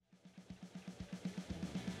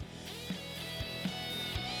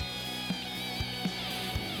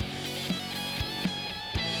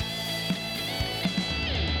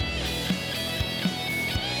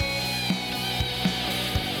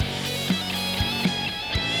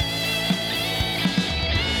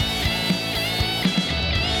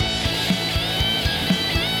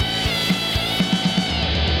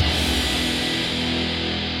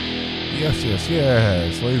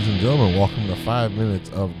Yes, ladies and gentlemen, welcome to 5 Minutes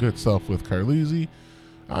of Good Stuff with Carlisi.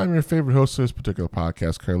 I'm your favorite host of this particular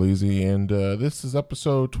podcast, Carlisi, and this is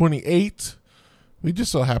episode 28. We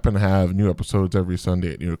just so happen to have new episodes every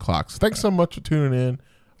Sunday at 8 o'clock. So thanks so much for tuning in.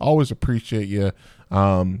 Always appreciate you.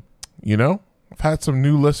 I've had some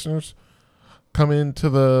new listeners come into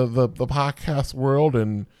the podcast world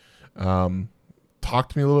and talk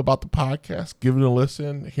to me a little about the podcast, give it a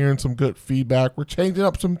listen, hearing some good feedback. We're changing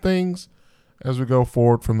up some things as we go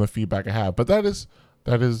forward from the feedback I have. But that is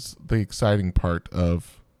the exciting part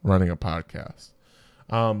of running a podcast.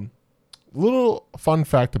 Little fun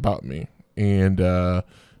fact about me, and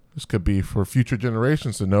this could be for future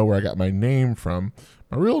generations to know where I got my name from.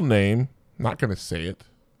 My real name, I'm not going to say it,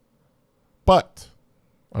 but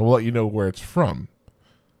I will let you know where it's from,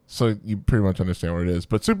 so you pretty much understand what it is.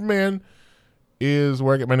 But Superman is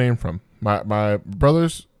where I get my name from. My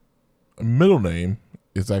brother's middle name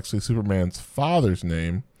is actually Superman's father's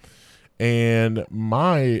name, and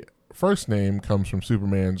my first name comes from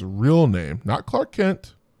Superman's real name, not Clark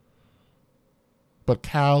Kent, but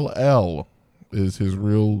Kal-El is his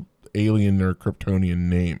real alien or Kryptonian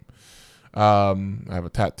name. I have a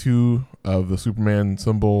tattoo of the Superman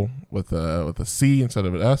symbol with a C instead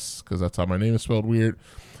of an S, because that's how my name is spelled weird.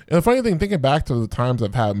 And the funny thing, thinking back to the times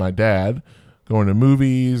I've had my dad going to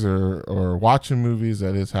movies or watching movies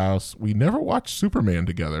at his house, we never watched Superman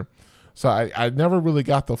together. So I never really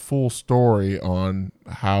got the full story on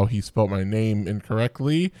how he spelled my name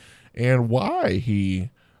incorrectly and why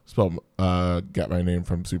he got my name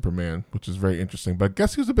from Superman, which is very interesting. But I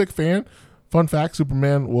guess he was a big fan. Fun fact,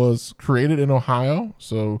 Superman was created in Ohio,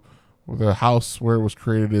 so the house where it was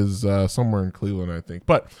created is somewhere in Cleveland, I think.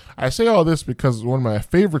 But I say all this because one of my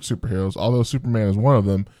favorite superheroes, although Superman is one of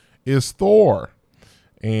them, is Thor.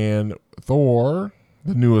 And Thor,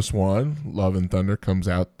 the newest one, Love and Thunder, comes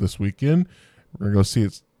out this weekend. We're going to go see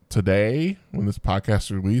it today when this podcast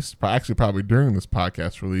is released. Actually, probably during this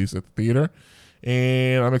podcast release at the theater.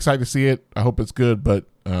 And I'm excited to see it. I hope it's good, but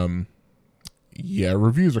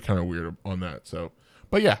reviews are kind of weird on that. So,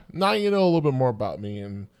 but yeah, now you know a little bit more about me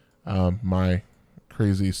and my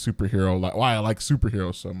crazy superhero, why I like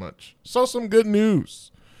superheroes so much. So some good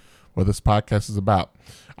news, what this podcast is about.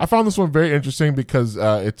 I found this one very interesting because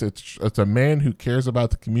it's a man who cares about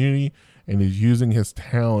the community and is using his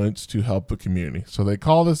talents to help the community. So they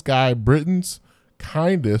call this guy Britain's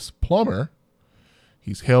kindest plumber.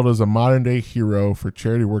 He's hailed as a modern-day hero for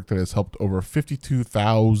charity work that has helped over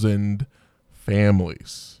 52,000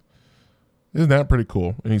 families. Isn't that pretty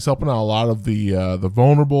cool? And he's helping out a lot of the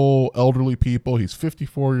vulnerable elderly people. He's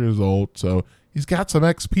 54 years old, so he's got some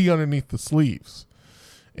XP underneath the sleeves.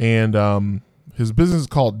 And his business is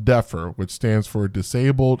called DEFR, which stands for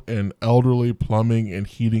Disabled and Elderly Plumbing and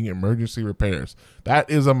Heating Emergency Repairs. That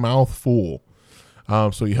is a mouthful.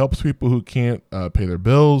 So he helps people who can't pay their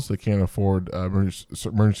bills, they can't afford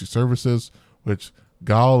emergency services, which,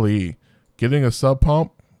 golly, getting a sub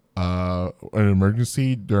pump, an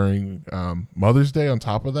emergency during Mother's Day on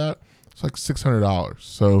top of that, it's like $600.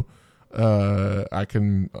 So I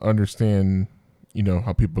can understand,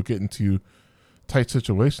 how people get into tight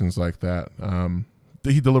situations like that.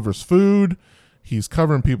 He delivers food. He's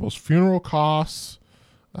covering people's funeral costs.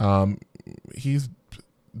 He's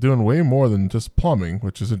doing way more than just plumbing,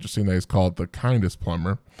 which is interesting that he's called the kindest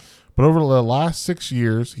plumber. But over the last 6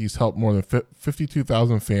 years, he's helped more than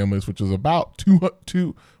 52,000 families, which is about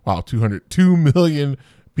 2 million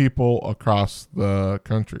people across the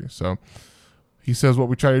country. So he says what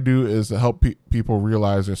we try to do is to help people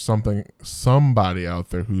realize there's somebody out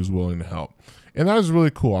there who's willing to help. And that is really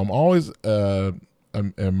cool. I'm always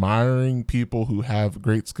admiring people who have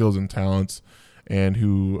great skills and talents and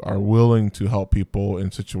who are willing to help people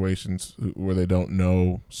in situations where they don't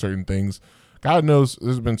know certain things. God knows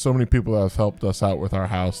there's been so many people that have helped us out with our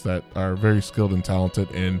house that are very skilled and talented,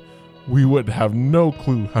 and we would have no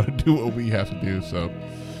clue how to do what we have to do. So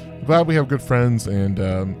I'm glad we have good friends, and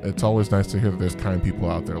it's always nice to hear that there's kind people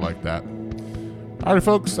out there like that. All right,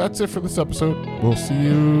 folks, that's it for this episode. We'll see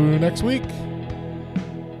you next week.